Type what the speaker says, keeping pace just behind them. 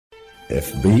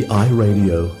FBI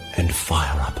Radio and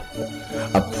Fire Up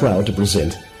are proud to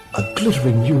present a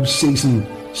glittering new season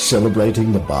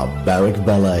celebrating the barbaric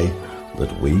ballet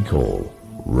that we call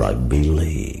Rugby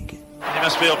League. You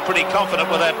must feel pretty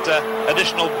confident with that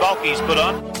additional bulk he's put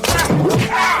on.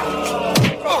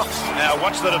 Now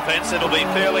watch the defence, it'll be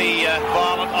fairly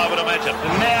violent, I would imagine.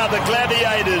 And now the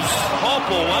Gladiators.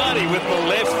 Hopewadi with the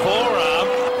left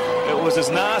forearm. It was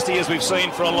as nasty as we've seen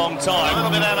for a long time. A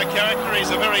little bit out of character, he's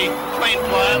a very clean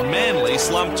player. Manly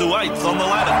slumped to 8th on the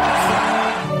ladder.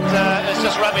 It's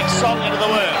just rubbing salt into the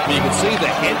wound. You can see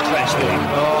the head clash there.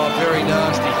 Oh, very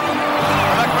nasty.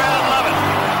 And the crowd love it.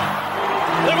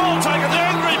 They've all taken the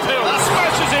angry pill.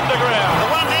 Smashes him to ground. The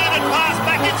one-handed pass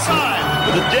back inside.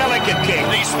 With a delicate kick.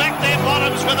 He smacked their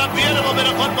bottoms with a beautiful bit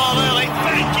of football early.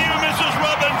 Thank you, Mrs.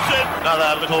 Robinson.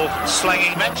 Another little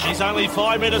slanging match. He's only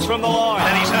 5 metres from the line.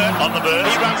 And he's hurt on the burst.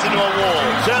 He runs into a wall.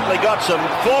 Certainly got some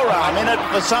forearm in it.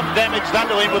 For some damage done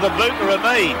to him with a boot or a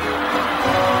knee.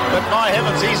 But my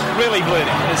heavens, he's really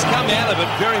bleeding. Has come out of it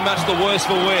very much the worse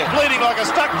for wear. Bleeding like a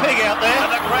stuck pig out there.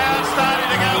 And the crowd's starting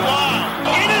to go wild.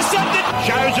 Intercepted.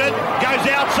 Shows it. Goes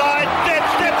outside.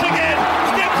 Steps again.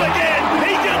 Steps again.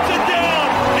 He gets it down.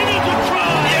 It is a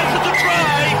try. Yes, it's a try.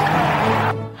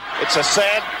 It's a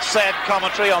sad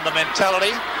commentary on the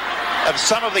mentality of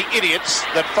some of the idiots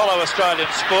that follow Australian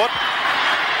sport.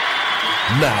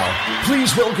 Now,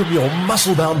 please welcome your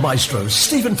muscle-bound maestros,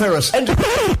 Stephen Ferris and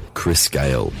Chris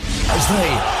Gale, as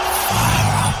they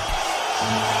fire up.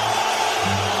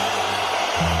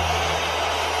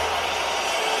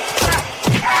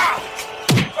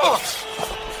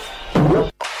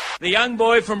 The young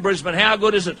boy from Brisbane, how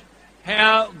good is it?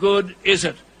 How good is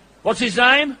it? What's his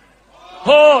name?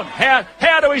 Horn.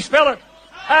 How do we spell it?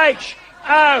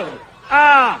 H-O-R-N.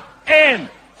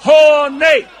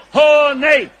 Horny.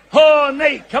 Horny.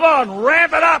 Horny. Come on,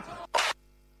 ramp it up.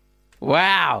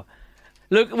 Wow.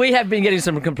 Look, we have been getting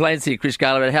some complaints here, Chris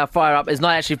Gale, about how Fire Up is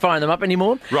not actually firing them up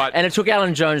anymore. Right. And it took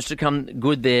Alan Jones to come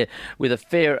good there with a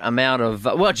fair amount of...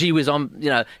 well, gee whiz,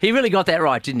 he really got that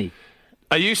right, didn't he?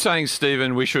 Are you saying,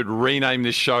 Stephen, we should rename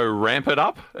this show Ramp It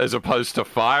Up as opposed to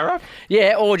Fire Up?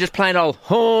 Yeah, or just plain old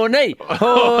horny,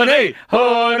 horny,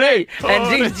 horny.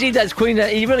 And gee, that's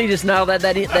Queensland. He really just nailed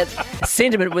that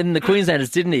sentiment within the Queenslanders,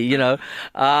 didn't he? You know,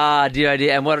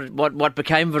 dear. And what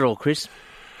became of it all, Chris?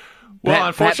 Well,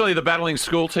 unfortunately, the battling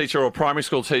school teacher or primary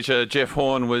school teacher, Jeff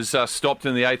Horn, was stopped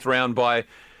in the 8th round by,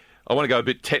 I want to go a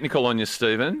bit technical on you,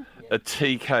 Stephen, a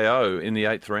TKO in the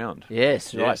 8th round.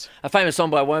 Yes, right. Yes. A famous song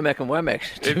by Womack and Womack.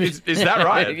 Is that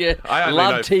right? Yeah. I only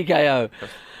Love know... TKO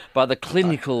by the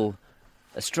clinical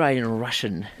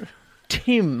Australian-Russian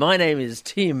Tim. My name is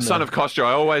Tim. Son of Kostya.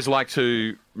 I always like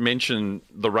to mention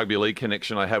the rugby league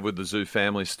connection I have with the Zoo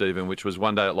family, Stephen, which was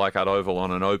one day at Leichhardt Oval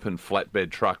on an open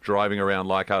flatbed truck driving around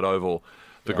Leichhardt Oval.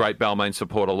 The great Balmain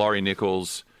supporter, Laurie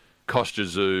Nichols, Kostya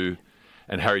Zoo,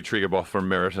 and Harry Triggerboff from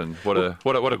Meriton. What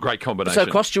a great combination. So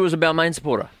Kostya was a Balmain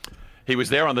supporter? He was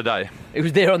there on the day. He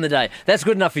was there on the day. That's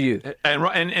good enough for you.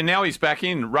 And now he's back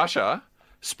in Russia,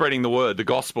 spreading the word, the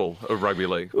gospel of rugby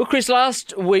league. Well, Chris,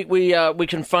 last week we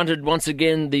confronted once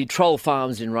again the troll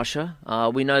farms in Russia.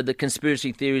 We know the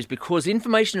conspiracy theories because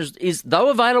information is though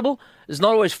available, is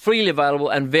not always freely available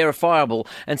and verifiable.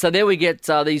 And so there we get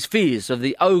these fears of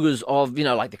the ogres of,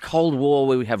 like the Cold War,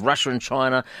 where we have Russia and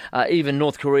China, even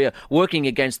North Korea, working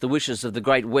against the wishes of the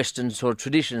great Western sort of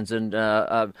traditions and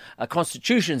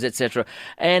constitutions, etc.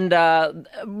 And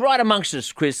right amongst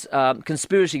us, Chris,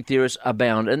 conspiracy theorists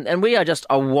abound. And we are just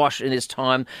awash in this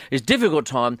difficult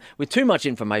time, with too much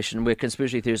information, where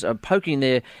conspiracy theorists are poking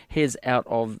their heads out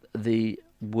of the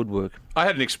woodwork. I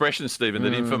had an expression, Stephen,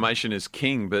 that information is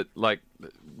king, but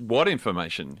what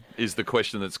information is the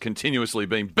question that's continuously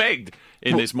being begged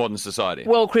in this modern society?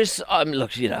 Well, Chris,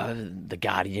 look, The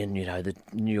Guardian, the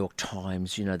New York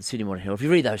Times, the Sydney Morning Herald. If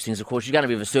you read those things, of course, you're going to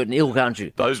be of a certain ilk, aren't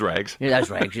you? Those rags. Yeah, those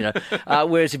rags,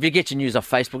 Whereas if you get your news off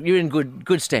Facebook, you're in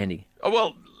good standing. Oh,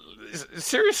 well,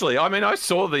 seriously, I mean, I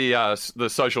saw the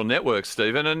social networks,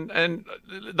 Stephen, and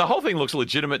the whole thing looks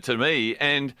legitimate to me.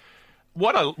 And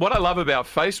what I love about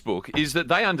Facebook is that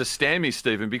they understand me,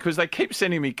 Stephen, because they keep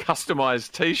sending me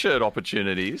customised T-shirt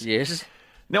opportunities. Yes.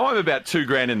 Now I'm about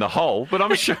 $2,000 in the hole, but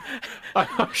I'm sure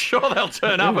they'll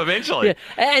turn up eventually. Yeah.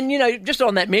 And just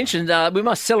on that mention, we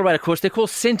must celebrate. Of course, they're called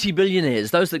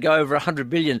centibillionaires, those that go over 100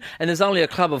 billion, and there's only a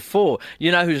club of 4.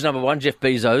 You know who's number one? Jeff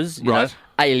Bezos. Right.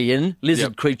 alien,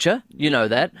 lizard creature. You know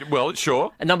that. Well,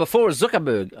 sure. And number 4 is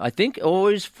Zuckerberg, I think,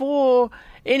 or is 4.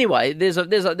 Anyway, there's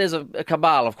a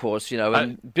cabal, of course, you know,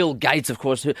 and Bill Gates, of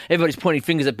course. Everybody's pointing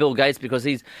fingers at Bill Gates because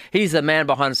he's the man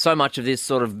behind so much of this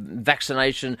sort of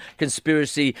vaccination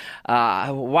conspiracy,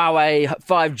 Huawei,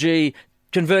 5G,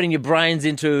 converting your brains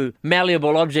into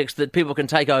malleable objects that people can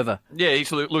take over. Yeah,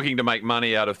 he's looking to make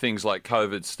money out of things like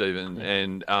COVID, Stephen,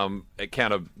 and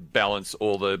counterbalance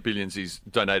all the billions he's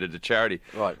donated to charity.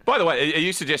 Right. By the way, are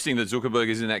you suggesting that Zuckerberg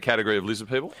is in that category of lizard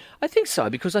people? I think so,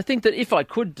 because I think that if I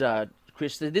could,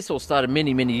 Chris, this all started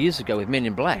many, many years ago with Men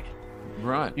in Black.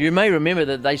 Right. You may remember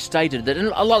that they stated that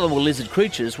a lot of them were lizard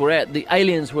creatures, the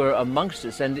aliens were amongst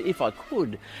us, and if I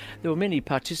could, there were many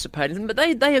participating, but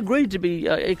they agreed to be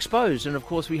exposed. And of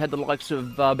course, we had the likes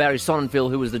of Barry Sonnenfeld,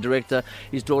 who was the director,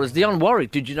 his daughters. Dionne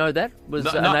Warwick, did you know that? Was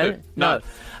an alien? No.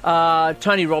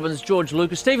 Tony Robbins, George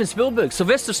Lucas, Steven Spielberg,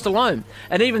 Sylvester Stallone,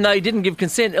 and even though he didn't give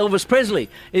consent, Elvis Presley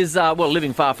is,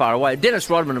 living far, far away. Dennis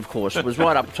Rodman, of course, was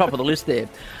right up top of the list there.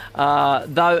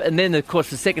 And then, of course,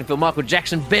 the second film, Michael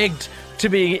Jackson begged to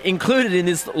be included in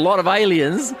this lot of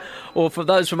aliens, or for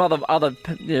those from other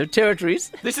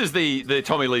territories. This is the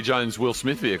Tommy Lee Jones Will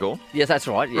Smith vehicle. Yes, that's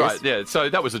right. Yes. Right. Yeah. So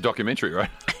that was a documentary, right?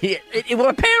 Yeah. Well,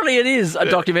 apparently it is a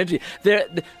documentary.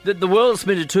 The world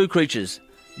split into 2 creatures.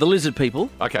 The lizard people,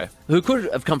 okay, who could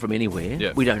have come from anywhere.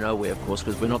 Yeah. We don't know where, of course,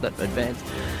 because we're not that advanced.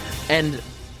 And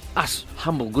us,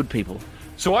 humble, good people.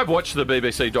 So I've watched the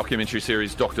BBC documentary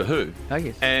series Doctor Who. Oh,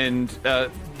 yes. And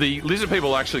the lizard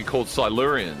people are actually called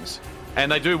Silurians.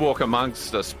 And they do walk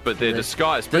amongst us, but they're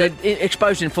disguised. But they're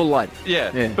exposed in full light.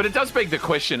 Yeah. But it does beg the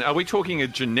question, are we talking a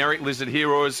generic lizard here,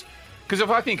 or is... Because if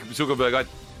I think Zuckerberg, I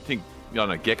think,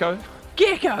 gecko?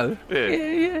 Gecko? Yeah.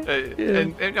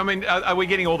 And I mean, are we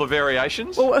getting all the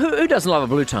variations? Well, who doesn't love a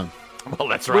blue tongue? Well,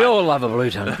 that's right. We all love a blue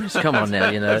tongue. Chris. Come on now,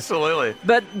 Absolutely.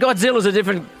 But Godzilla's a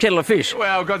different kettle of fish.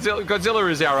 Well,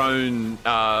 Godzilla is our own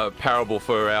parable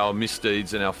for our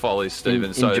misdeeds and our follies,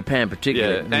 Stephen. In Japan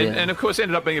particularly. Yeah. And of course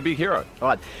ended up being a big hero.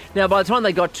 Right. Now, by the time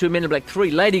they got to Men in Black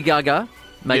 3, Lady Gaga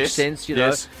makes sense,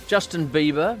 Yes. Justin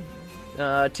Bieber,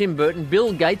 Tim Burton,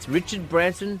 Bill Gates, Richard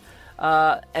Branson,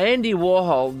 Andy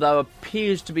Warhol, though,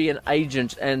 appears to be an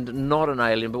agent and not an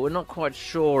alien, but we're not quite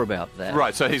sure about that.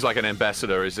 Right, so he's like an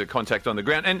ambassador, is a contact on the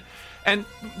ground. And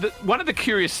one of the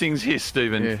curious things here,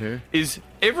 Stephen, is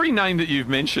every name that you've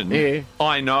mentioned,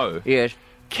 I know. Yes.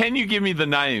 Can you give me the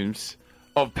names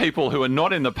of people who are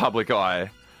not in the public eye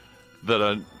that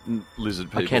are lizard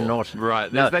people? I cannot.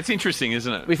 Right, No. that's interesting,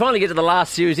 isn't it? We finally get to the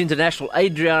last series, International.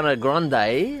 Adriana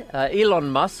Grande, Elon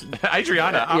Musk.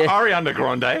 Ariana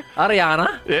Grande.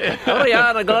 Ariana. Yeah.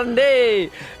 Ariana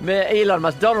Grande. Elon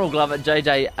Musk, Donald Glover,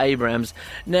 J.J. Abrams.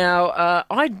 Now,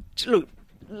 look,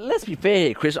 let's be fair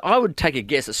here, Chris. I would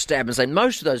take a stab and say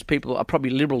most of those people are probably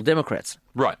Liberal Democrats.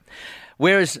 Right.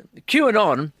 Whereas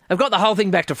QAnon have got the whole thing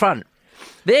back to front.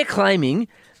 They're claiming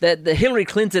that the Hillary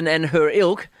Clinton and her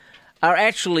ilk are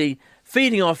actually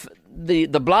feeding off the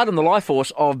blood and the life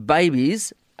force of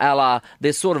babies, a la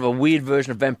they're sort of a weird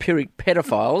version of vampiric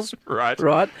pedophiles. Right.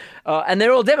 Right. And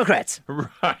they're all Democrats.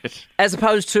 Right. As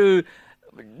opposed to,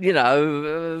 we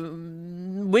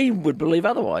would believe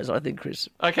otherwise, I think, Chris.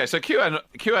 Okay, so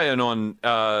QAnon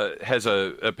has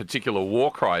a particular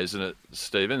war cry, isn't it,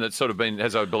 Stephen? That's sort of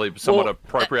has, I believe, somewhat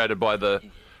appropriated by the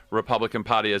Republican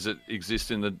Party as it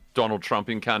exists in the Donald Trump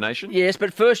incarnation? Yes,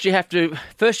 but first you have to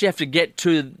get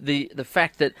to the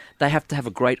fact that they have to have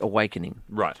a great awakening.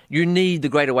 Right. You need the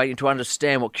great awakening to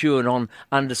understand what QAnon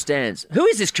understands. Who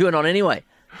is this QAnon anyway?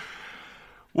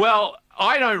 Well,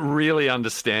 I don't really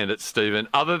understand it, Stephen,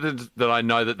 other than that I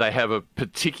know that they have a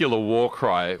particular war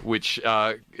cry, which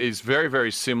is very,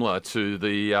 very similar to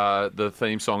the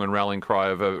theme song and rallying cry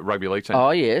of a rugby league team.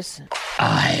 Oh, yes.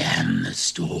 I am the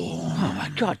storm. Oh, my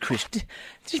God, Chris.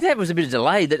 That was a bit of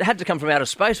delay. That had to come from outer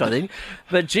space, I think.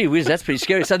 But, gee whiz, that's pretty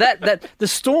scary. So that the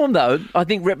storm, though, I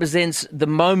think represents the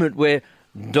moment where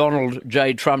Donald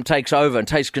J. Trump takes over and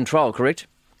takes control, correct?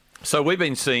 So we've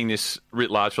been seeing this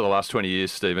writ large for the last 20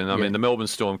 years, Stephen. I mean, the Melbourne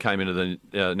Storm came into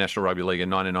the National Rugby League in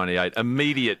 1998.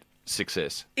 Immediate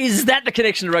success. Is that the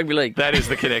connection to rugby league? That is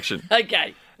the connection.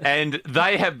 Okay. And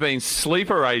they have been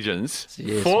sleeper agents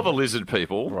for the lizard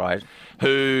people, right?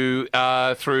 Who,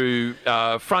 through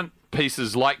front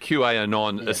pieces like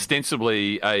QAnon,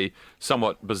 ostensibly a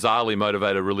somewhat bizarrely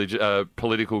motivated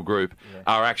political group,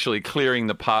 are actually clearing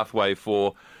the pathway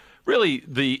for really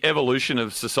the evolution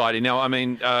of society. Now, I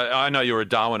mean, I know you're a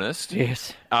Darwinist.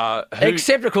 Yes.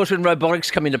 Except, of course, when robotics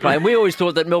come into play. And we always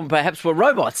thought that Melbourne perhaps were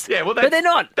robots. Yeah, well, but they're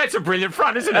not. That's a brilliant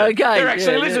front, isn't it? Okay. They're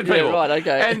actually lizard people. Yeah, right,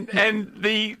 okay. And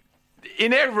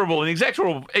inevitable and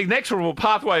inexorable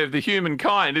pathway of the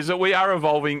humankind is that we are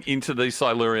evolving into these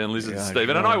Silurian lizards,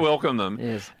 Stephen, and I welcome them.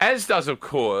 Yes. As does, of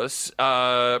course,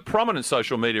 prominent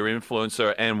social media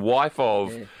influencer and wife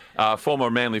of former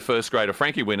Manly first grader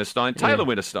Frankie Winterstein, Taylor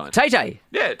Winterstein. Tay-Tay.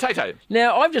 Yeah, Tay-Tay.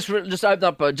 Now, I've just opened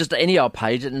up just any old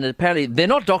page, and apparently they're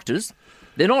not doctors,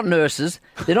 they're not nurses,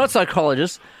 they're not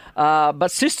psychologists, but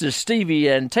sisters Stevie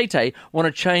and Tay-Tay want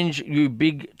to change you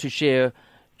big to share.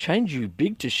 Change you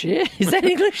big to share? Is that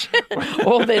English?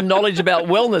 All their knowledge about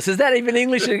wellness. Is that even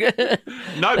English?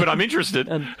 No, but I'm interested.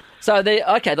 So,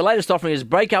 the latest offering is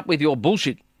break up with your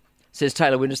bullshit, says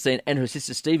Taylor Winterstein and her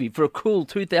sister Stevie, for a cool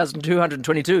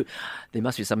 2,222. There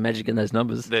must be some magic in those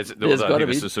numbers. There's got to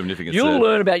be. some significance You'll there.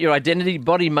 learn about your identity,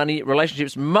 body, money,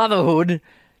 relationships, motherhood.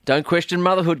 Don't question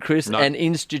motherhood, Chris, No. and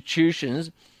institutions.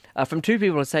 From two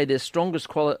people who say their strongest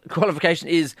qualification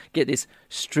is, get this,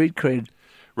 street cred.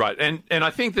 Right, and I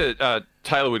think that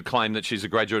Taylor would claim that she's a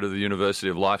graduate of the University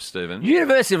of Life, Stephen.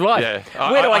 University of Life? Yeah.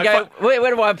 Where do I go?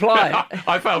 Where do I apply?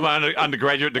 I failed my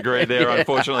undergraduate degree there,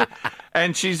 unfortunately.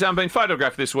 And she's been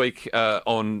photographed this week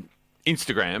on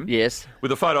Instagram. Yes.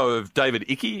 With a photo of David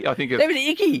Icke, I think. David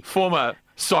Icke. Former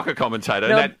soccer commentator.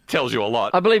 Now, and that tells you a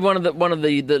lot. I believe one of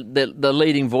the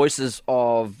leading voices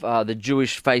of the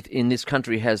Jewish faith in this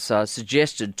country has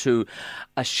suggested to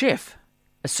a chef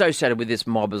associated with this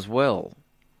mob as well.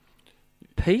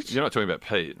 Pete? You're not talking about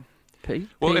Pete. Pete?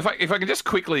 Well, Pete? if I can just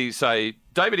quickly say,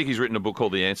 David Icke's written a book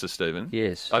called The Answer, Stephen.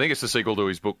 Yes. I think it's the sequel to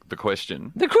his book, The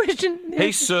Question. The question.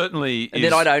 He certainly And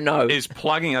then I don't know. is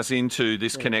plugging us into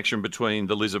this connection between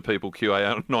the Lizard People,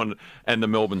 QAnon, and the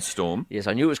Melbourne Storm. Yes,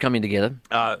 I knew it was coming together.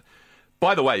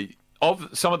 By the way, of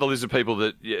some of the Lizard People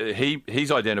that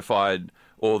he's identified,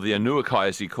 or the Anuakai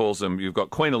as he calls them, you've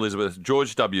got Queen Elizabeth,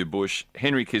 George W. Bush,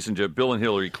 Henry Kissinger, Bill and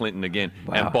Hillary Clinton again,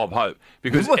 and Bob Hope.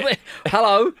 Because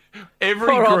Hello. every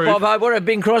Poor old group Bob Hope. What about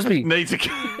Bing Crosby? needs a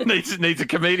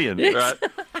comedian, Yes. right?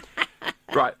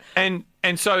 Right, and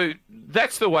so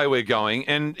that's the way we're going.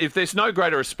 And if there's no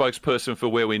greater a spokesperson for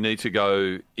where we need to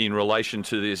go in relation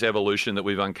to this evolution that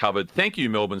we've uncovered, thank you,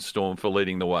 Melbourne Storm, for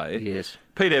leading the way. Yes.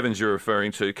 Pete Evans, you're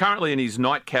referring to, currently in his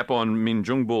nightcap on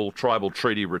Minjungbul Tribal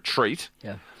Treaty Retreat.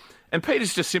 Yeah. And Pete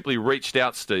has just simply reached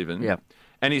out, Stephen. Yeah.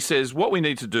 And he says, what we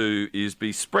need to do is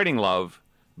be spreading love,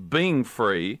 being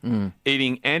free,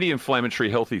 eating anti-inflammatory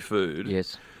healthy food.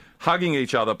 Yes. Hugging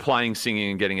each other, playing,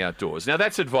 singing, and getting outdoors. Now,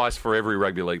 that's advice for every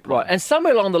rugby league player. Right, and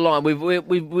somewhere along the line, we've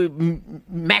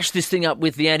mashed this thing up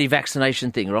with the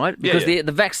anti-vaccination thing, right? Because the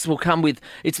vax will come with,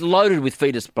 it's loaded with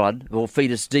fetus blood or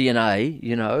fetus DNA,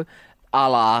 you know, a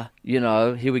la, you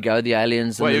know, here we go, the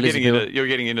aliens. And Well, the you're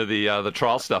getting into the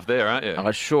trial stuff there, aren't you?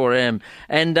 I sure am.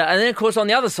 And then, of course, on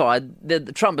the other side, the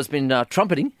Trump has been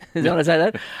trumpeting, is that what I say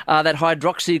that? That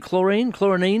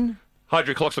hydroxychloroquine.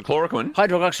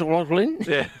 Hydroxychloroquine.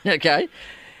 Yeah. Yeah. Okay.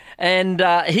 And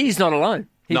he's not alone.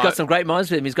 He's got some great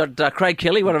minds with him. He's got Craig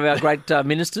Kelly, one of our great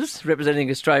ministers representing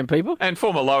Australian people. And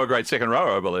former lower grade second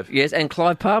rower, I believe. Yes, and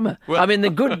Clive Palmer. Well, I mean, the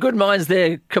good minds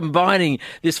there combining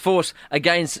this force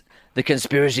against the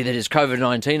conspiracy that is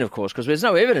COVID-19, of course, because there's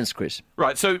no evidence, Chris.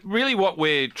 Right, so really what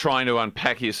we're trying to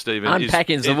unpack here, Stephen,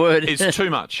 Unpacking's the word. Is too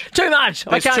much. Too much.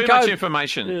 There's I can't too cope. much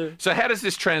information. Yeah. So how does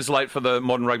this translate for the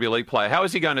modern rugby league player? How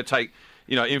is he going to take,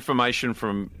 you know, information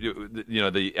from, you know,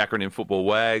 the acronym football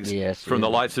WAGs, from the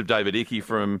likes of David Icke,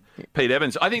 from Pete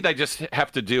Evans? I think they just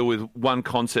have to deal with one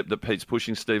concept that Pete's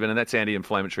pushing, Stephen, and that's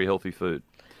anti-inflammatory healthy food.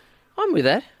 I'm with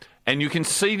that. And you can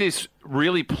see this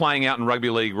really playing out in rugby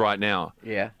league right now.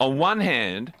 Yeah. On one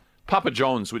hand, Papa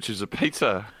John's, which is a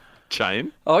pizza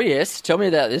chain. Oh, yes. Tell me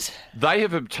about this. They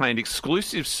have obtained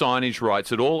exclusive signage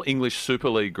rights at all English Super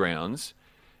League grounds.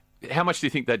 How much do you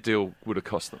think that deal would have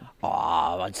cost them?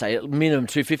 Oh, I'd say minimum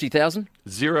 250,000.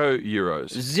 €0.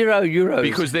 €0.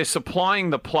 Because they're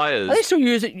supplying the players. Are they still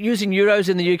using euros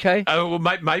in the UK? Oh,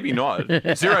 well, maybe not.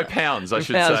 £0, I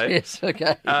should say. Yes,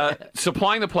 okay.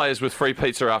 Supplying the players with free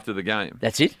pizza after the game.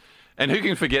 That's it? And who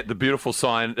can forget the beautiful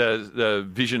the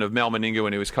vision of Mal Meninga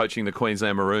when he was coaching the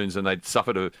Queensland Maroons and they'd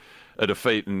suffered a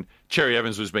defeat and Cherry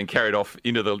Evans was being carried off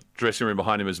into the dressing room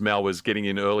behind him as Mal was getting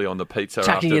in early on the pizza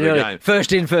Tucking after the early. game.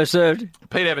 First in, first served.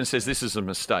 Pete Evans says this is a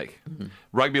mistake.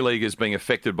 Rugby league is being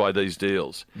affected by these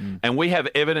deals. And we have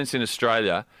evidence in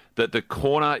Australia that the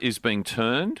corner is being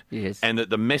turned and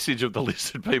that the message of the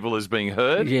Lizard People is being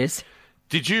heard. Yes.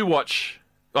 Did you watch...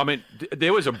 I mean,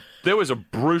 there was a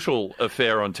brutal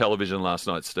affair on television last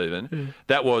night, Stephen.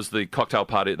 That was the cocktail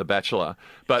party at The Bachelor.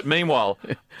 But meanwhile,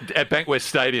 at Bankwest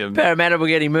Stadium... Parramatta were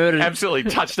getting murdered.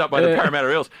 Absolutely touched up by the Parramatta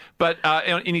Eels. But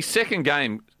in his second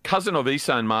game, cousin of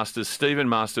Isan Masters, Stephen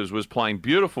Masters, was playing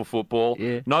beautiful football,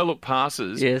 no-look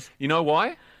passes. Yes. You know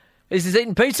why? Is he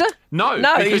eating pizza? No,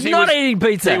 No, because he's not eating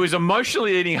pizza. He was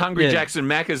emotionally eating Hungry Yeah. Jack's and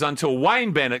Macca's until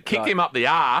Wayne Bennett kicked him up the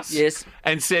arse Yes.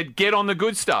 and said, get on the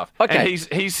good stuff. Okay. And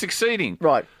he's succeeding.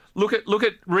 Right. Look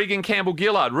at Regan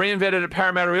Campbell-Gillard, reinvented at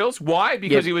Parramatta Eels. Why?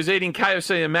 Because Yep. he was eating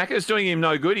KFC and Macca's, doing him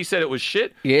no good. He said it was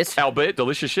shit. Yes. Albeit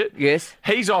delicious shit. Yes.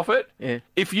 He's off it. Yeah.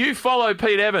 If you follow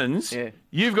Pete Evans, Yeah.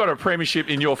 you've got a premiership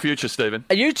in your future, Stephen.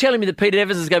 Are you telling me that Peter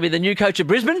Evans is going to be the new coach of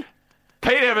Brisbane?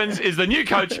 Pete Evans is the new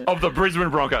coach of the Brisbane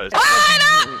Broncos. Ready to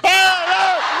go!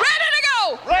 Ready to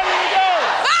go!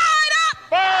 Fired up!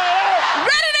 Fire up!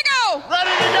 Ready to go!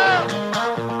 Ready to go!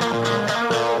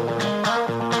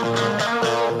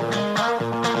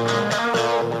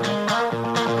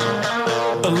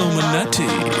 Illuminati,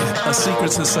 a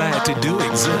secret society do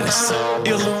exist.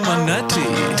 Illuminati,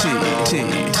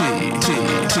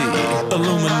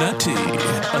 Illuminati,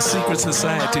 a secret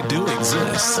society do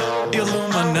exist.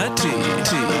 Illuminati,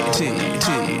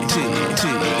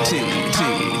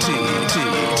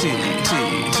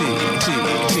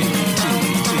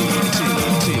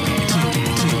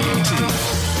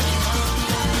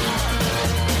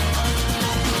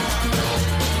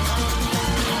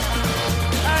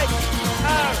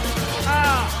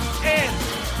 H-O-R-N.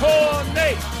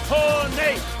 Horny,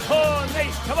 horny, horny.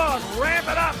 Come on, ramp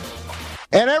it up.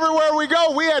 And everywhere we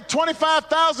go, we had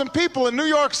 25,000 people in New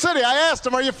York City. I asked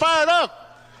them, are you fired up?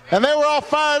 And they were all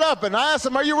fired up. And I asked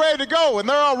them, are you ready to go? And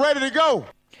they're all ready to go.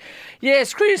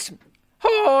 Yes, Chris.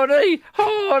 Horny,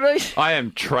 horny. I am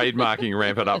trademarking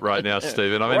Ramp It Up right now,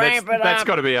 Stephen. I mean, Ramp it that's up.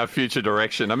 got to be our future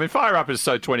direction. I mean, Fire Up is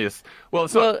so 20th. Well,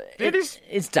 it's Well, not. It is.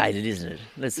 It's dated, isn't it?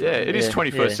 It is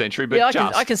 21st century, but I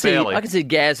just can see. barely. I can see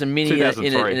Gaz and Minnie in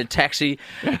 2003. a taxi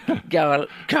going.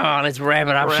 Come on, let's ramp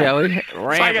it up, shall we?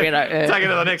 Ramp Take it up. Yeah. Take it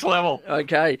to the next level.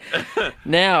 Okay.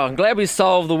 Now, I'm glad we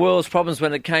solved the world's problems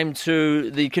when it came to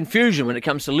the confusion when it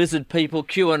comes to lizard people,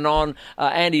 QAnon,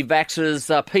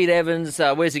 anti-vaxxers, Pete Evans,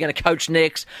 where's he going to coach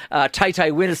next,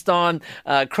 Tay-Tay Winterstein,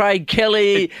 Craig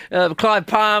Kelly, Clive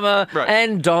Palmer, Right.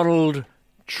 and Donald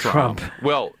Trump.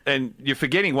 Well, and you're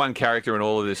forgetting one character in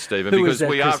all of this, Stephen, Who is because that,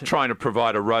 we are Chris? trying to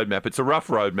provide a roadmap. It's a rough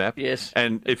roadmap. Yes.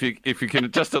 And if you can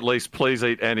just at least please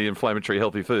eat anti-inflammatory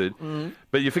healthy food. Mm-hmm.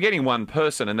 But you're forgetting one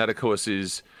person, and that, of course,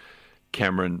 is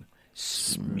Cameron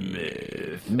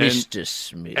Smith. Mr.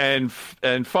 Smith. And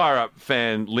Fire Up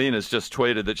fan Lynn has just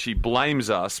tweeted that she blames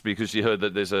us because she heard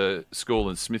that there's a school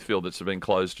in Smithfield that's been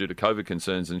closed due to COVID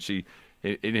concerns, and she,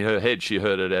 in her head, she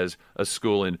heard it as a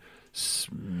school in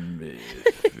Smithfield.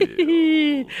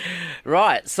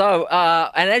 Right, so,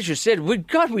 and as you said,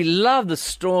 we love the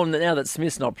Storm now that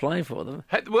Smith's not playing for them.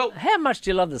 Well, How much do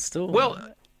you love the Storm? well,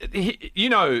 you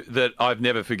know that I've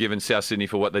never forgiven South Sydney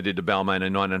for what they did to Balmain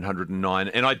in 1909,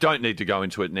 and I don't need to go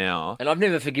into it now. and I've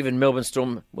never forgiven Melbourne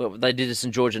Storm. Well, they did to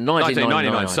St George in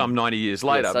 1999. 1999, some 90 years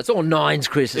later. Yes, so it's all nines,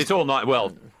 Chris. It's all nine.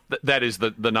 Well, that is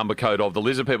the number code of the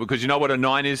lizard people. Because you know what a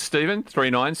 9 is, Stephen?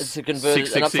 3 9s? It's a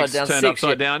converted, an upside down turned 6. upside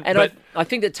yeah. down. And But I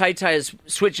think that Tay-Tay is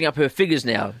switching up her figures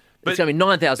now. But- It's going to be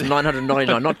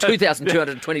 9,999, not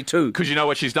 2,222. because you know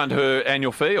what she's done to her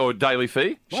annual fee or daily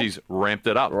fee? She's ramped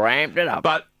it up. Ramped it up.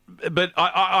 But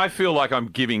I feel like I'm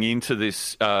giving into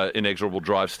this inexorable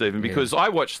drive, Stephen, because I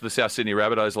watched the South Sydney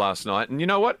Rabbitohs last night, and you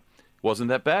know what? Wasn't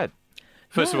that bad.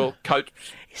 First of all,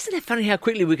 Isn't it funny how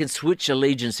quickly we can switch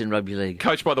allegiance in rugby league?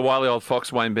 coached by the wily old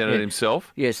fox, Wayne Bennett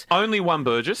himself. Yes. Only one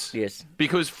Burgess. Yes.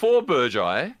 Because for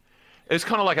Burgeye, it's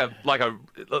kind of like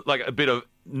a bit of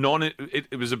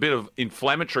it was a bit of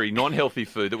inflammatory, non-healthy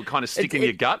food that would kind of stick in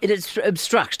your gut. It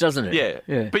obstructs, doesn't it?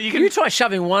 Yeah. But you can- You try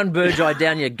shoving one bird eye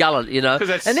down your gullet, you know, 'Cause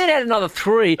that's- and then add another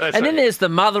 3, That's and then right. there's the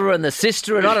mother and the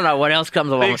sister, and I don't know what else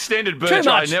comes along. The extended Too Burgeye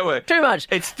much. network. Too much.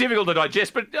 It's difficult to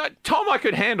digest, but Tom I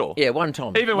could handle. Yeah, one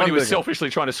Tom. Even when One he was Burgeye. selfishly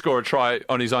trying to score a try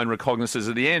on his own recognizances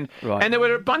at the end. Right. And there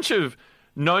were a bunch of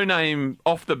no-name,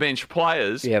 off-the-bench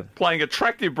players Yep. playing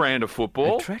attractive brand of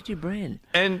football. Attractive brand.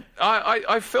 And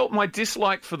I felt my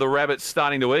dislike for the Rabbits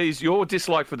starting to ease, your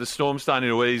dislike for the Storm starting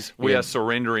to ease. We Yeah. are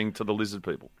surrendering to the lizard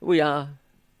people. We are.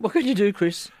 What can you do,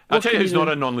 Chris? I'll What tell you can who's do? not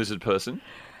a non-lizard person.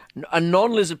 A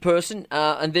non-lizard person,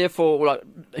 and therefore like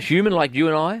a human like you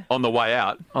and I On the way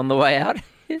out, on the way out.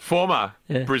 former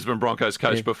Brisbane Broncos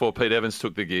coach before Pete Evans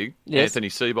took the gig, Yes. Anthony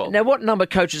Seibold. Now, what number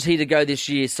coach is he to go this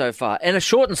year so far? And a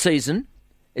shortened season,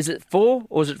 is it 4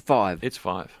 or is it 5? It's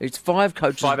 5. It's 5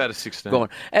 coaches. 5 out of 16. Gone.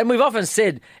 And we've often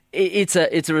said it's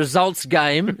a results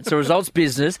game, it's a results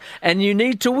business, and you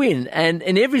need to win. And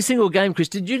in every single game, Chris,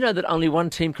 did you know that only one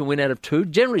team can win out of 2,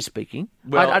 generally speaking?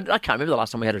 Well- I can't remember the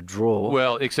last time we had a draw.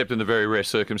 Well, except in the very rare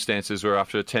circumstances where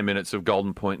after 10 minutes of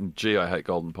Golden Point, and gee, I hate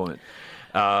Golden Point,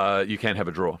 you can have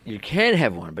a draw. You can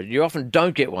have one, but you often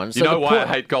don't get one. You know why I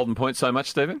hate Golden Point so much,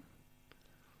 Stephen?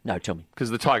 No, tell me.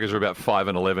 Because the Tigers are about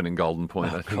 5-11 in Golden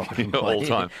Point, I think, all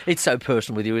time. It's so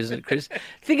personal with you, isn't it, Chris?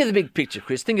 Think of the big picture,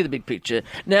 Chris. Think of the big picture.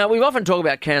 Now, we often talk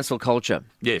about cancel culture.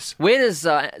 Yes. Where does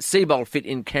Seabold fit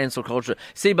in cancel culture?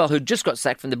 Seabold, who just got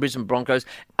sacked from the Brisbane Broncos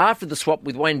after the swap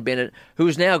with Wayne Bennett, who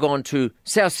has now gone to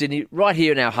South Sydney, right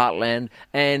here in our heartland,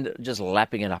 and just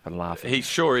lapping it up and laughing. He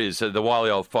sure is, the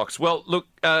wily old fox. Well, look,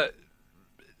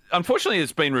 unfortunately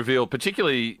it's been revealed,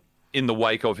 particularly in the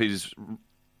wake of his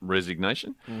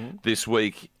resignation this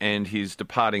week and his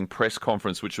departing press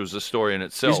conference, which was a story in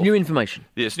itself. There's new information.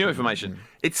 Yes, new information.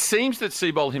 It seems that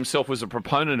Seabold himself was a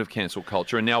proponent of cancel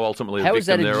culture and now ultimately a How is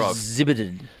victim that thereof.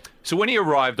 exhibited? So when he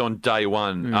arrived on day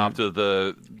one after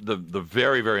the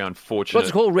very, very unfortunate... What's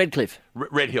it called? Redcliffe?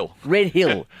 Red Hill. Red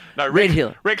Hill. No, Red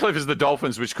Hill. Redcliffe is the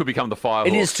Dolphins, which could become the Firehawks.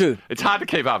 It is too. It's hard to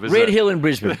keep up, isn't it? Red Hill in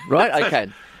Brisbane, right?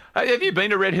 Okay. Have you been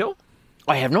to Red Hill?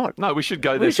 I have not. No, we should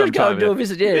go there We should sometime. go and do a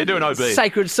visit, yeah. Do an OB.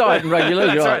 Sacred site in rugby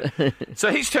league, That's right.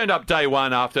 So he's turned up day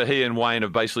one after he and Wayne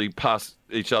have basically passed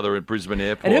each other at Brisbane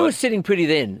Airport. And who was sitting pretty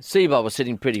then? Seabold was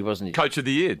sitting pretty, wasn't he? Coach of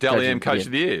the Year, Dally M Coach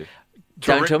of the Year.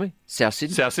 Don't tell me. South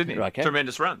Sydney? South Sydney. Okay.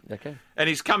 Tremendous run. Okay. And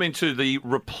he's come into the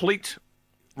replete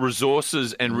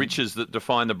resources and riches that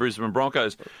define the Brisbane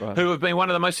Broncos, who have been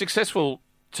one of the most successful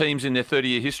teams in their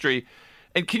 30-year history.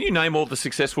 And can you name all the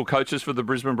successful coaches for the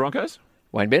Brisbane Broncos?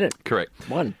 Wayne Bennett. Correct.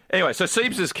 One. Anyway, so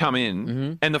Siebes has come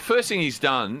in, and the first thing he's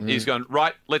done is gone,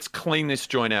 right, let's clean this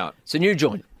joint out. It's a new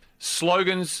joint.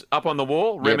 Slogans up on the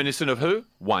wall, reminiscent of who?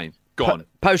 Wayne. Gone.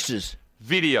 Posters.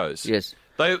 Videos. Yes.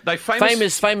 They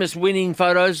Famous winning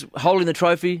photos, holding the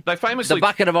trophy. They famously... The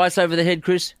bucket of ice over the head,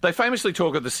 Chris. They famously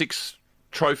talk of the 6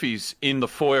 trophies in the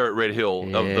foyer at Red Hill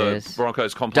of the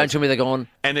Broncos complex. Don't tell me they're gone.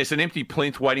 And there's an empty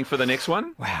plinth waiting for the next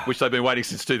one, which they've been waiting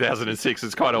since 2006.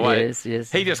 It's quite a way.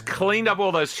 Yes. He just cleaned up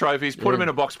all those trophies, put them in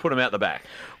a box, put them out the back.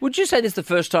 Would you say this is the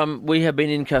first time we have been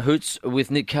in cahoots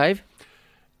with Nick Cave?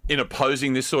 In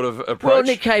opposing this sort of approach? Well,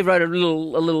 Nick Cave wrote a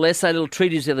little essay, a little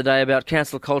treatise the other day about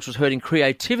cancel culture is hurting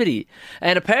creativity.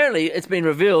 And apparently it's been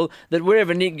revealed that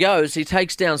wherever Nick goes, he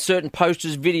takes down certain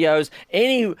posters, videos,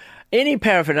 any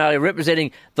paraphernalia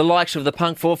representing the likes of the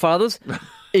punk forefathers,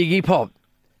 Iggy Pop,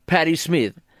 Patti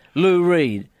Smith, Lou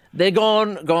Reed. They're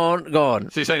gone. So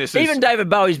you're saying this Even David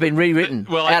Bowie's been rewritten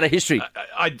out of history.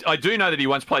 I do know that he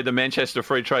once played the Manchester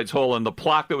Free Trades Hall and the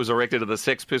plaque that was erected to the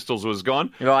Sex Pistols was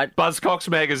gone. Right. Buzzcocks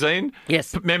magazine.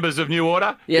 Yes. Members of New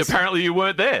Order. Yes. Apparently you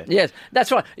weren't there. Yes, that's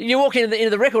right. You walk into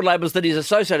the record labels that he's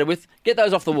associated with, get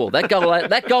those off the wall. That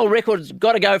gold record's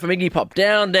got to go from Iggy Pop.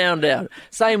 Down.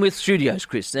 Same with studios,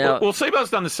 Chris. Now, Well, Seabold's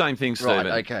done the same thing, Stephen.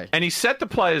 Right, okay. And he sat the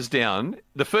players down.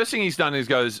 The first thing he's done is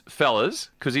goes,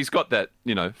 fellas, because he's got that,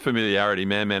 familiarity,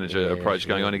 man-manager approach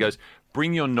going on. He goes,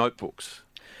 bring your notebooks.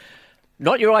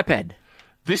 not your iPad.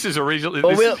 This is a reason.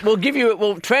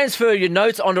 We'll transfer your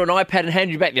notes onto an iPad and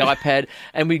hand you back the iPad,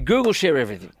 and we Google share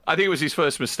everything. I think it was his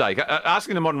first mistake.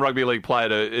 Asking the modern rugby league player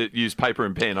to use paper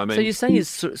and pen. I mean, So you're saying he's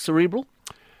cerebral?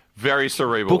 Very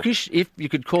cerebral. Bookish, if you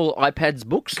could call iPads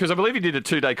books? Because I believe he did a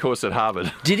 2-day course at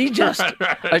Harvard. Did he just?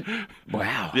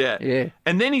 Wow. Yeah.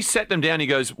 And then he sat them down. He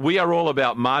goes, we are all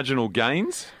about marginal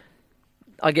gains.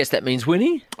 I guess that means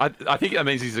winning. I think that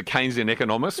means he's a Keynesian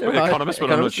economist, but Right.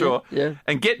 I'm not sure. Yeah.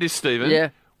 And get this, Stephen. Yeah.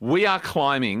 We are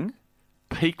climbing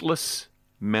peakless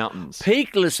mountains.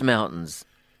 Peakless mountains.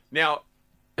 Now,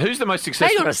 who's the most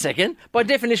successful? Hang on a second. By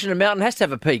definition, a mountain has to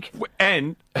have a peak.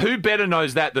 And who better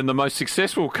knows that than the most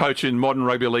successful coach in modern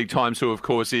rugby league times, who, of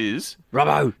course, is...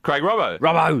 Robbo. Craig Robbo.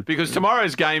 Robbo. Because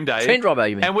tomorrow's game day... Trent Robbo,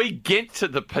 you mean? And we get to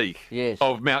the peak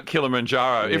of Mount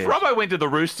Kilimanjaro. Yes. If Robbo went to the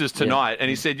Roosters tonight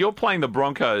and he said, you're playing the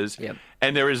Broncos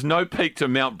and there is no peak to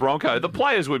Mount Bronco, the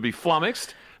players would be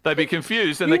flummoxed. They'd be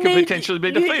confused and they could potentially be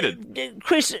defeated.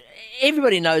 Chris,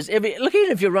 everybody knows. Look,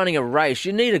 even if you're running a race,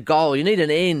 you need a goal, you need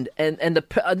an end, and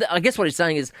I guess what he's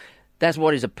saying is that's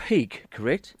what is a peak,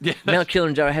 correct? Yeah. Mount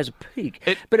Kilimanjaro has a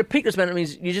peak, but a peakless mountain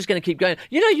means you're just going to keep going.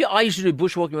 I used to do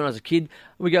bushwalking when I was a kid.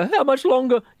 We go, how much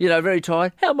longer? Very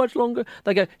tired. How much longer?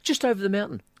 They go, just over the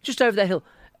mountain, just over that hill.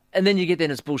 And then you get there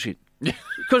and it's bullshit.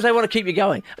 Because they want to keep you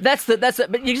going. But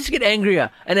you just get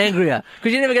angrier and angrier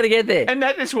because you're never going to get there. And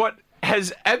that is what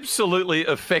has absolutely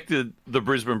affected the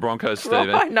Brisbane Broncos, Stephen.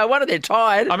 Right. No wonder they're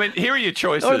tired. I mean, here are your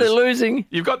choices. Oh, they're losing.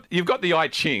 You've got the I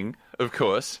Ching, of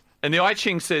course, and the I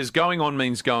Ching says going on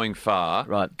means going far.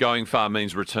 Right. Going far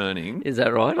means returning. Is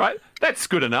that right? Right. That's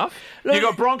good enough. You've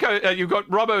got you've got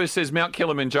Robbo who says Mount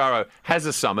Kilimanjaro has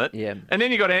a summit. Yeah. And then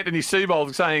you've got Anthony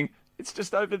Seabold saying it's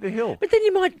just over the hill. But then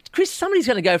somebody's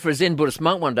going to go for a Zen Buddhist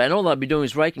monk one day, and all they'll be doing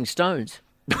is raking stones.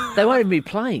 They won't even be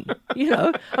playing.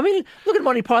 I mean, look at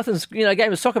Monty Python's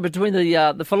game of soccer between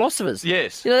the philosophers.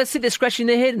 Yes. They sit there scratching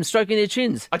their head and stroking their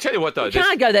chins. I tell you what, though, you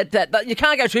can't go you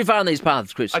can't go too far on these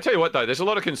paths, Chris. I tell you what, though, there's a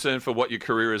lot of concern for what your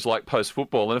career is like post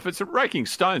football, and if it's raking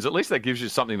stones, at least that gives you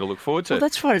something to look forward to. Well,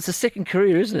 that's right. It's a second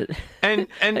career, isn't it? And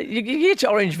you get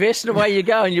your orange vest and away you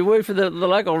go, and you work for the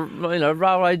local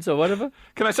railroads or whatever.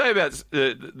 Can I say about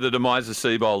the demise of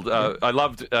Seibold? I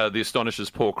loved the Astonishers'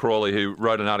 Paul Crawley, who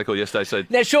wrote an article yesterday.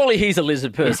 Said, now surely he's a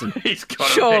lizard person. He's got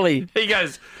surely.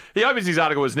 He opens his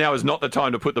article as now is not the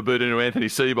time to put the boot into Anthony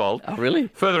Seibold. Oh, really?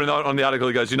 Further on the article,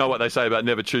 he goes, you know what they say about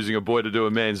never choosing a boy to do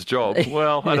a man's job?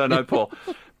 Well, I don't know, Paul.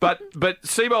 But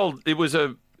Seibold,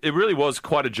 it really was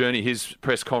quite a journey, his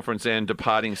press conference and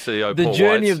departing CEO the Paul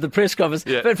journey Whites. of the press conference.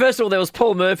 Yeah. But first of all, there was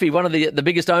Paul Murphy, one of the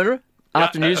biggest owner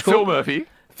after News Corp. Phil Murphy.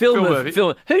 Phil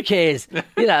Murphy. Who cares?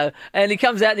 And he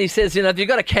comes out and he says, if you've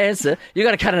got a cancer, you've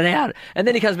got to cut it out. And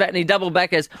then he comes back and he doubled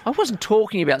back as, I wasn't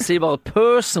talking about Seibold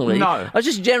personally. No. I was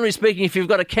just generally speaking, if you've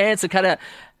got a cancer, cut out.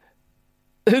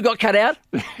 Who got cut out?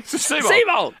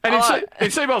 Seibold. And in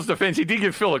Seibold's defence, he did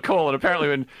give Phil a call, and apparently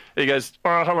when he goes,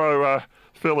 hello,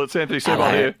 Phil, it's Anthony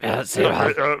Seibold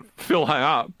here. Phil hung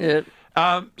up. Yeah.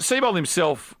 Seibold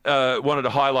himself wanted to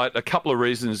highlight a couple of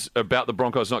reasons about the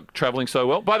Broncos not travelling so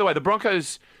well. By the way, the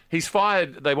Broncos, he's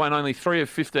fired, they won only 3 of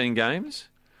 15 games.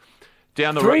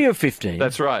 Down the 3 of 15?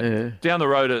 That's right. Yeah. Down the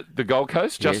road at the Gold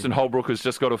Coast, Justin Holbrook has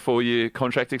just got a 4-year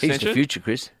contract extension. He's the future,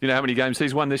 Chris. You know how many games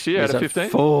he's won this year out of 15?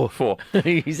 4. 4.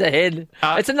 He's ahead.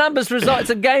 It's a numbers result. It's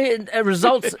a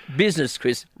results business,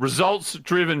 Chris.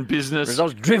 Results-driven business.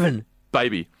 Results-driven.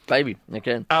 Baby.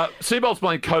 Okay. Seibold's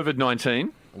playing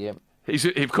COVID-19. Yep.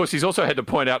 Of course, he's also had to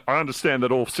point out, I understand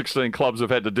that all 16 clubs have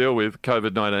had to deal with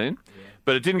COVID-19,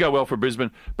 but it didn't go well for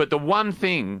Brisbane. But the one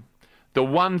thing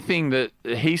that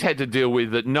he's had to deal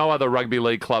with that no other rugby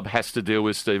league club has to deal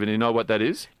with, Stephen, you know what that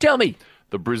is? Tell me.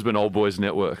 The Brisbane Old Boys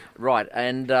Network. Right,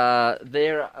 and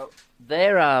they're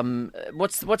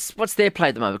what's their play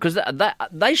at the moment? Because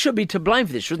they should be to blame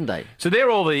for this, shouldn't they? So they're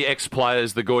all the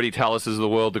ex-players, the Gordy Tallases of the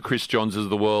world, the Chris Johnses of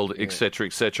the world, etc.,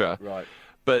 etc. Right.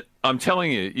 But I'm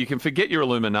telling you, you can forget your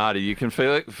Illuminati, you can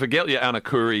forget your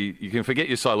Anakuri, you can forget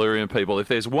your Silurian people. If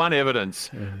there's one evidence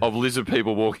of lizard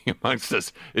people walking amongst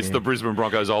us, it's the Brisbane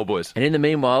Broncos Old Boys. And in the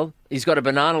meanwhile, he's got a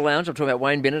banana lounge. I'm talking about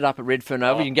Wayne Bennett up at Redfern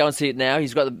Oval. You can go and see it now.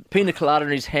 He's got the pina colada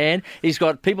in his hand. He's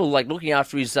got people looking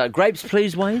after his grapes,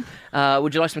 please, Wayne.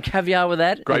 Would you like some caviar with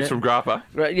that? Grapes from Grappa.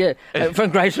 Yeah, from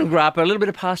grapes from Grappa. A little bit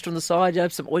of pasta on the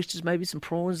side. Some oysters, maybe some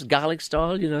prawns, garlic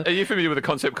style. Are you familiar with a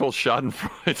concept called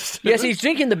Schadenfreude? Yes, he's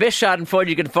drinking the best Schadenfreude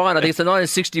you can find. I think it's a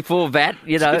 1964 vat.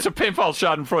 It's a Penfold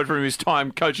Schadenfreude from his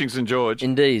time coaching St George.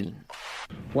 Indeed.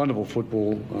 Wonderful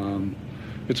football.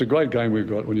 It's a great game we've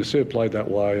got. When you see it played that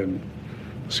way and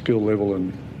the skill level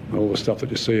and all the stuff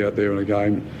that you see out there in a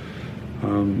game,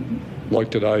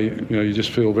 like today, you just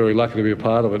feel very lucky to be a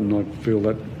part of it. And I feel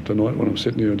that tonight when I'm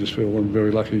sitting here, I just feel I'm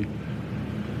very lucky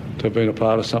to have been a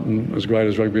part of something as great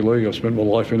as rugby league. I've spent my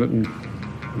life in it and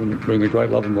been the great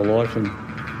love of my life, and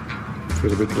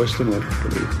feel a bit blessed tonight.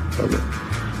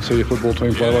 See your football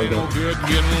team play like that. Good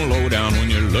getting low down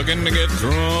when you're looking to get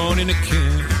thrown in a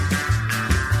can.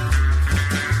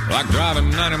 Like driving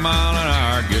 90 mile an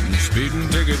hour, getting speeding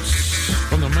tickets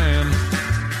from the man.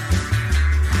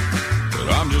 But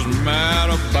I'm just mad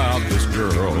about this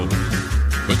girl,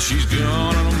 but she's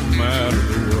gone and I'm mad at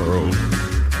the world.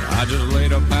 I just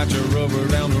laid a patch of rubber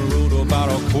down the road about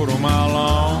a quarter mile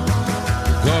long,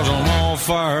 cause I'm all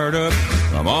fired up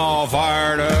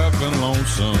and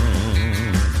lonesome.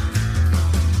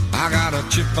 I got a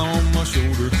chip on my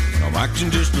shoulder, I'm acting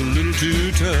just a little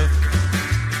too tough.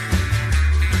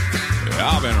 Yeah,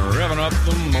 I've been revving up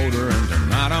the motor, and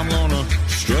tonight I'm gonna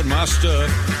strut my stuff.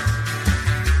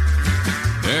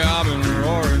 Yeah, I've been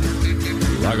roaring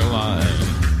like a lion,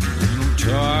 and I'm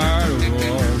tired of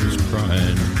all this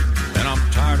crying, and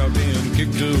I'm tired of being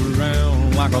kicked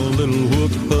around like a little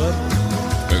whooped pup,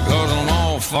 because I'm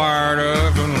all fired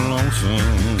up and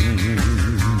lonesome.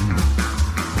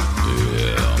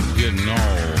 Yeah, I'm getting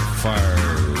all fired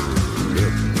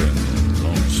up and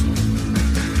lonesome.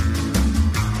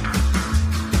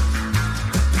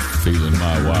 Feeling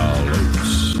my wild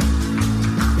oats.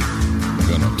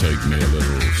 Gonna take me a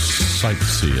little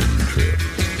sightseeing trip.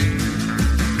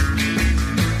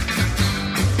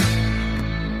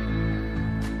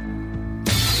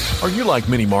 Are you like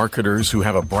many marketers who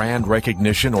have a brand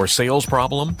recognition or sales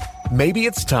problem? Maybe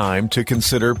it's time to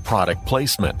consider product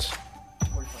placement.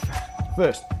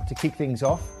 First, to kick things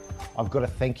off, I've got to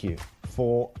thank you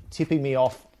for tipping me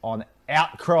off on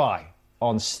Outcry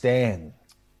on Stan.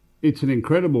 It's an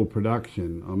incredible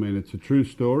production. I mean, it's a true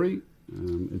story.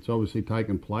 It's obviously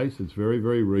taken place. It's very,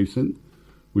 very recent.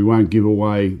 We won't give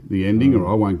away the ending, or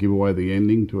I won't give away the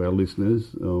ending to our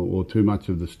listeners, or too much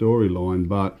of the storyline,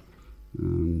 but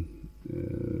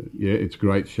it's a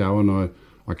great show, and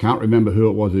I can't remember who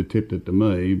it was who tipped it to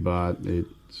me, but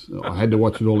I had to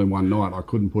watch it all in one night. I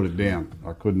couldn't put it down.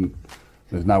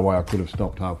 There's no way I could have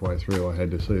stopped halfway through. I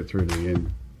had to see it through to the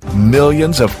end.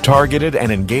 Millions of targeted and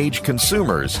engaged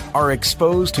consumers are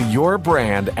exposed to your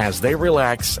brand as they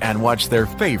relax and watch their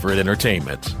favorite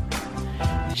entertainment.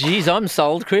 Geez, I'm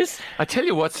sold, Chris. I tell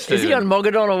you what, Stephen. Is he on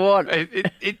Mogadon or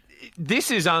what?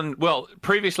 This is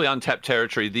previously untapped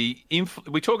territory.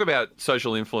 We talk about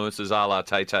social influencers a la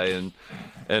Tay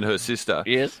and her sister.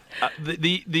 Yes.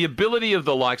 The ability of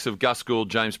the likes of Gus Gould,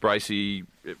 James Bracey,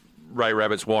 Ray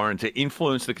Rabbits Warren to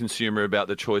influence the consumer about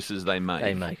the choices they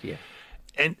make. Yeah.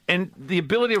 And the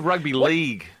ability of rugby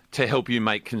league to help you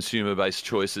make consumer-based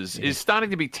choices is starting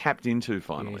to be tapped into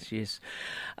finally. Yes.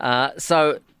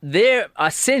 So their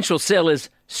essential sell is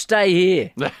stay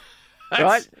here.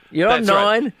 Right? You're on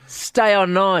 9, right. Stay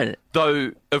on 9.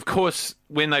 Though, of course,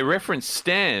 when they reference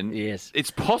Stan,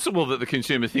 it's possible that the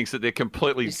consumer thinks that they're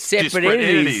completely separate disparate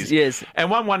entities. Yes.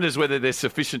 And one wonders whether there's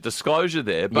sufficient disclosure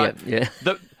there. But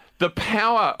the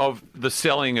power of the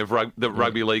selling of that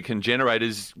rugby league can generate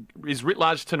is writ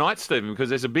large tonight, Stephen, because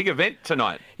there's a big event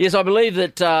tonight. Yes, I believe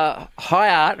that high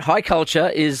art, high culture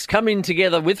is coming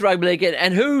together with rugby league.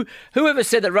 And whoever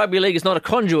said that rugby league is not a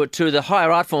conduit to the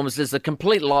higher art forms is a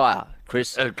complete liar,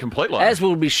 Chris. A complete liar. As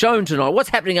will be shown tonight. What's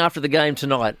happening after the game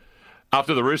tonight?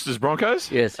 After the Roosters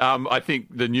Broncos? Yes. I think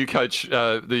the new coach,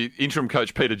 the interim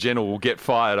coach, Peter Gentle, will get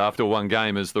fired after one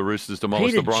game as the Roosters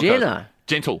demolish the Broncos.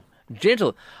 Gentle.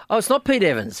 Oh, it's not Pete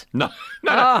Evans. No,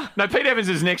 Pete Evans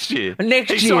is next year.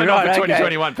 He's signed right, off for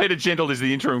 2021. Peter Gentle is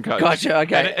the interim coach. Gotcha,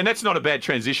 okay. And that's not a bad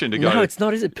transition to go. No, it's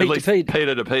not, is it? Pete to Pete.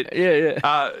 Peter to Pete.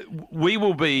 Yeah. We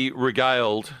will be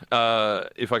regaled,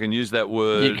 if I can use that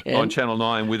word, on Channel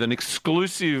 9 with an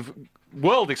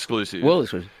world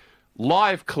exclusive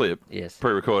live clip,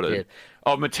 pre-recorded,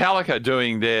 of Metallica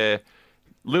doing their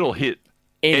little hit,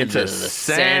 Enter the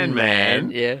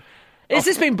Sandman. Yeah. Has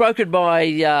this been brokered by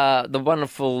the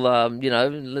wonderful,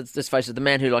 let's face it, the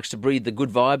man who likes to breathe the good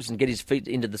vibes and get his feet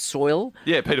into the soil?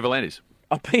 Yeah, Peter Volandis.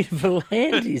 Oh, Peter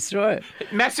Volandis, right.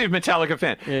 Massive Metallica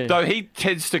fan. Yeah. Though he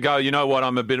tends to go, you know what,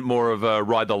 I'm a bit more of a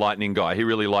Ride the Lightning guy. He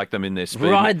really liked them in their speed.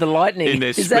 Ride the Lightning? In their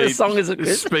is that a song, is it,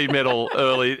 Chris? Speed metal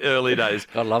early days.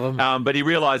 I love them. But he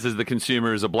realises the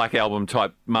consumer is a Black Album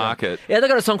type market. Yeah, they've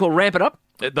got a song called Ramp It Up.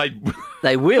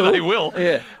 They will. They will.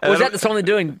 Yeah. Was that the song they're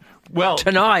doing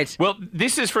tonight? Well,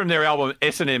 this is from their album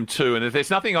S&M 2, and there's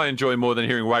nothing I enjoy more than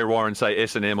hearing Ray Warren say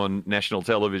S&M on national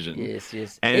television.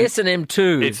 Yes. And S&M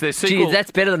 2. It's their sequel. Gee, that's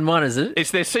better than 1, is it?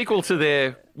 It's their sequel to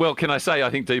their, well, can I say,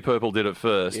 I think Deep Purple did it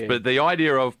first, but the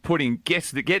idea of putting,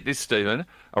 get this, Stephen,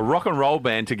 a rock and roll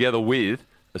band together with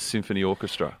a symphony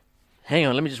orchestra. Hang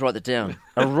on, let me just write that down.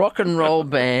 A rock and roll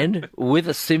band with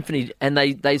a symphony, and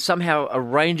they somehow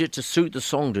arrange it to suit the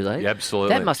song, do they? Yeah, absolutely.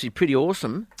 That must be pretty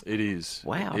awesome. It is.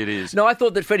 Wow. It is. No, I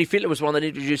thought that Freddie Fittler was one that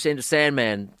introduced Enter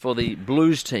Sandman for the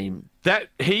Blues team. That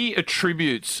he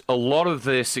attributes a lot of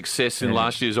their success in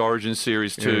last year's Origin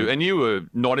series to, and you were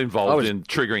not involved in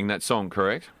triggering that song,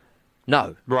 correct?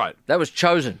 No. Right. That was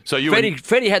chosen. So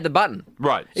Freddie had the button.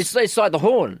 Right. It's like the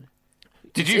horn.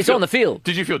 It's on the field.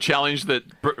 Did you feel challenged that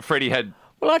Freddie had...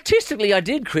 Well, artistically, I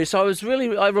did, Chris. I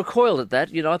recoiled at that.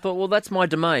 I thought, well, that's my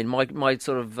domain, my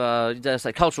sort of,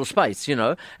 cultural space,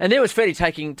 And there was Freddie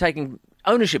taking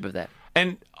ownership of that.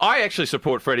 And I actually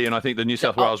support Freddie, and I think the New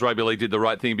South Wales Rugby League did the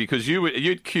right thing because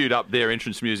you'd queued up their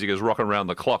entrance music as "Rockin' Around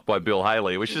the Clock" by Bill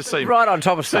Haley, which just seemed right on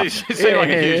top of stuff. Seemed like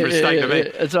a huge mistake to me.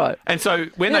 That's right. And so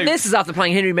this is after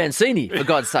playing Henry Mancini, for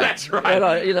God's sake. That's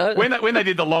right. When they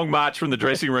did the long march from the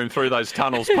dressing room through those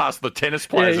tunnels past the tennis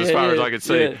players, as far as I could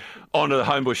see, onto the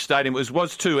Homebush Stadium, it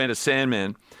was to Enter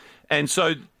Sandman, and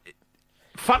so,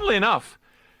 funnily enough,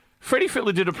 Freddie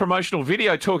Fittler did a promotional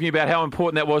video talking about how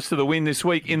important that was to the win this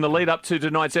week in the lead up to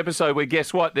tonight's episode where,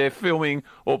 guess what, they're filming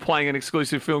or playing an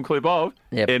exclusive film clip of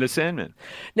Enter Sandman.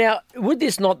 Now, would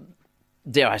this not,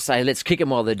 dare I say, let's kick them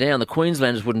while they're down, the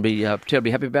Queenslanders wouldn't be terribly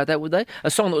happy about that, would they?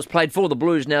 A song that was played for the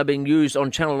Blues now being used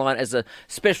on Channel 9 as a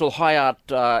special high art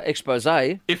expose.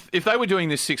 If they were doing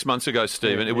this 6 months ago,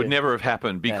 Stephen, it would never have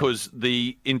happened because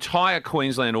the entire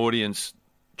Queensland audience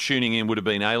tuning in would have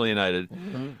been alienated.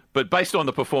 Mm-hmm. But based on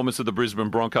the performance of the Brisbane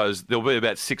Broncos, there'll be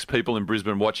about 6 people in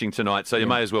Brisbane watching tonight, so you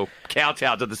may as well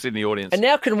kowtow to the Sydney audience. And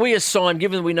now can we assign,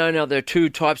 given that we know now there are 2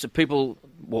 types of people,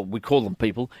 well, we call them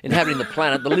people, inhabiting the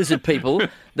planet, the lizard people,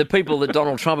 the people that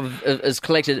Donald Trump has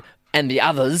collected, and the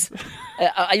others.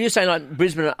 Are you saying like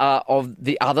Brisbane are of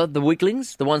the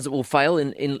weaklings, the ones that will fail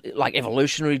in like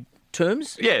evolutionary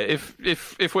terms? Yeah,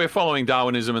 if we're following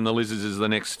Darwinism and the lizards is the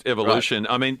next evolution,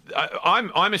 right. I mean,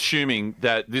 I'm assuming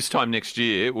that this time next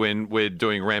year, when we're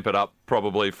doing Ramp It Up,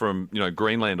 probably from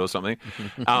Greenland or something,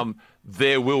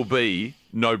 there will be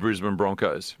no Brisbane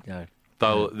Broncos. No.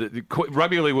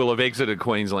 Rugby League will have exited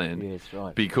Queensland. Yes,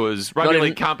 right. Because Rugby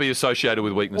League can't be associated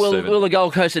with weakness. Will the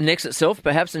Gold Coast annex itself,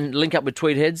 perhaps, and link up with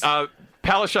Tweed Heads?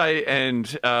 Palaszczuk and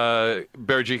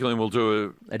Berejiklian will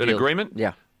do an agreement.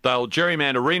 Yeah. They'll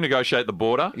gerrymander, renegotiate the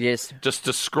border. Yes. Just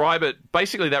describe it.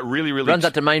 Basically, that really... runs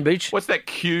up to Main Beach. What's that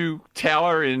Q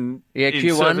Tower in Q1,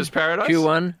 Surfers Paradise?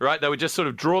 Q1. Right, they would just sort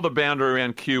of draw the boundary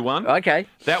around Q1. Okay.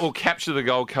 That will capture the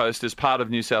Gold Coast as part of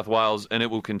New South Wales, and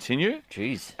it will continue.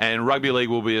 Jeez. And Rugby League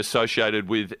will be associated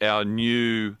with our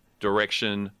new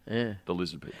direction, the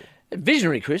Lizard People.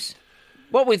 Visionary, Chris.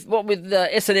 What with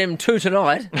S&M 2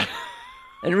 tonight...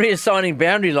 And reassigning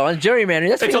boundary lines,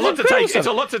 gerrymandering. It's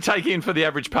a lot to take in for the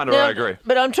average punter. I agree.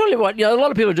 But I'm telling you what, a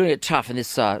lot of people are doing it tough in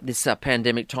this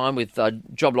pandemic time with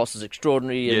job losses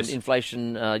extraordinary and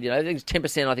inflation. I think it's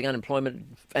 10%. I think unemployment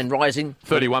and rising.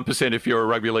 31% if you're a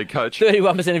rugby league coach.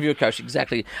 31% if you're a coach,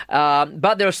 exactly.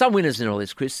 But there are some winners in all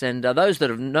this, Chris, and those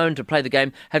that have known to play the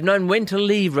game have known when to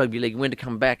leave rugby league and when to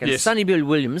come back. And Sonny Bill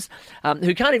Williams,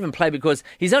 who can't even play because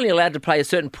he's only allowed to play a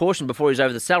certain portion before he's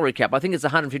over the salary cap. I think it's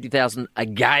 $150,000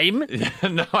 a game.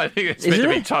 No, I think it's meant to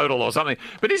be total or something.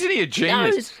 But isn't he a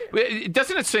genius? No,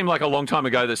 doesn't it seem like a long time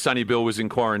ago that Sonny Bill was in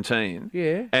quarantine?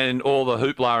 Yeah. And all the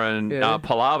hoopla and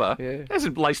palaver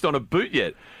hasn't laced on a boot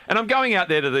yet. And I'm going out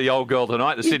there to the old girl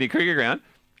tonight, the Sydney Cricket Ground.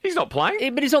 He's not playing.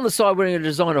 Yeah, but he's on the side wearing a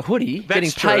designer hoodie,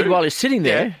 getting paid while he's sitting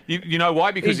there. Yeah. You know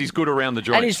why? Because he's good around the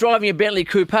joint. And he's driving a Bentley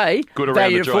Coupe, valued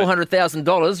at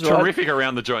 $400,000. Terrific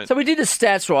around the joint. So we did the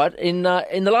stats, right? In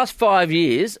the last 5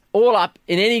 years, all up,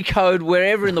 in any code,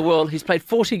 wherever in the world, he's played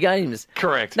 40 games.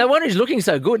 Correct. No wonder he's looking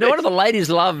so good. No wonder the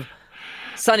ladies love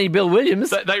Sonny Bill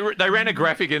Williams. They ran a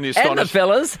graphic in the Astonisher. And the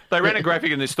fellas. They ran a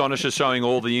graphic in the Astonisher showing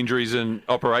all the injuries and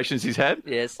operations he's had.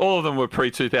 Yes. All of them were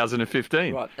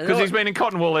pre-2015. Right. Because he's been in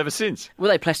cotton wool ever since. Were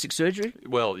they plastic surgery?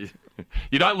 Well, you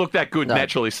don't look that good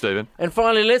naturally, Stephen. And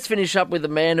finally, let's finish up with a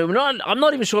man who I'm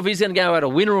not even sure if he's going to go out a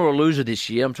winner or a loser this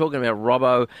year. I'm talking about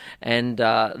Robbo. And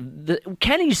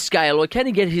can he scale or can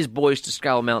he get his boys to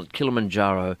scale Mount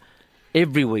Kilimanjaro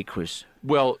every week, Chris?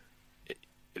 Well,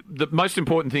 the most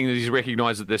important thing is he's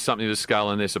recognised that there's something to scale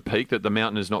and there's a peak, that the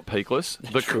mountain is not peakless.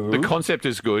 The concept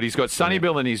is good. He's got Sonny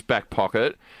Bill in his back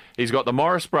pocket. He's got the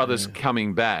Morris brothers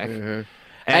coming back. Mm-hmm.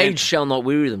 Age shall not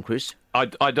weary them, Chris.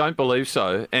 I don't believe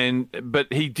so.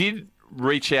 But he did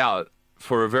reach out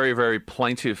for a very, very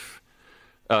plaintive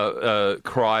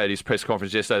cry at his press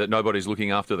conference yesterday that nobody's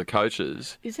looking after the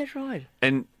coaches. Is that right?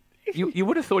 And you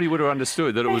would have thought he would have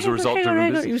understood that it was a result-driven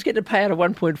business. He was getting a payout of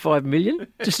 $1.5 million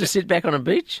just to sit back on a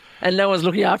beach and no one's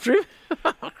looking after him.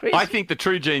 I think the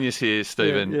true genius here,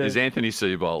 Stephen, is Anthony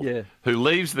Seibold, who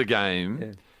leaves the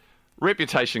game,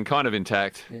 reputation kind of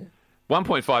intact,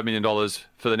 $1.5 million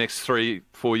for the next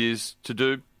 3-4 years to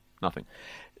do nothing.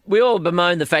 We all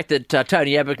bemoan the fact that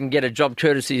Tony Abbott can get a job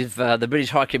courtesy of the British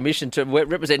High Commission to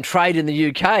represent trade in the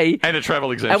UK. And a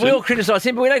travel exemption. And we all criticise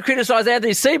him, but we don't criticise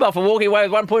Anthony Seibold for walking away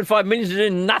with $1.5 million to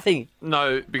do nothing.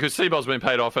 No, because Seibold's been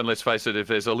paid off, and let's face it, if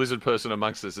there's a lizard person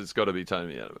amongst us, it's got to be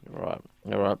Tony Abbott. Right.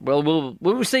 All right. Well,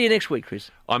 we'll see you next week,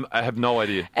 Chris. I have no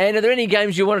idea. And are there any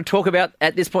games you want to talk about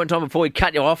at this point in time before we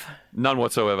cut you off? None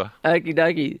whatsoever. Okie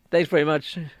dokie. Thanks very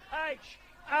much.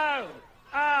 H-O-R-N.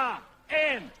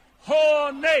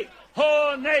 Horny,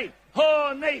 horny,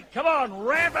 horny. Come on,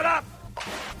 ramp it up.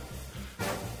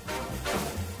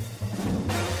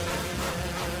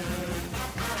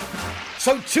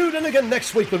 So tune in again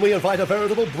next week when we invite a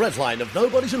veritable breadline of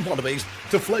nobodies and wannabes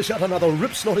to flesh out another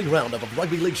rip-snorting roundup of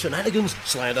rugby league shenanigans,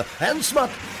 slander and smut,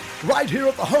 right here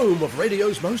at the home of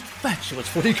radio's most fatuous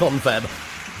footy confab.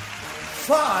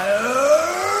 Fire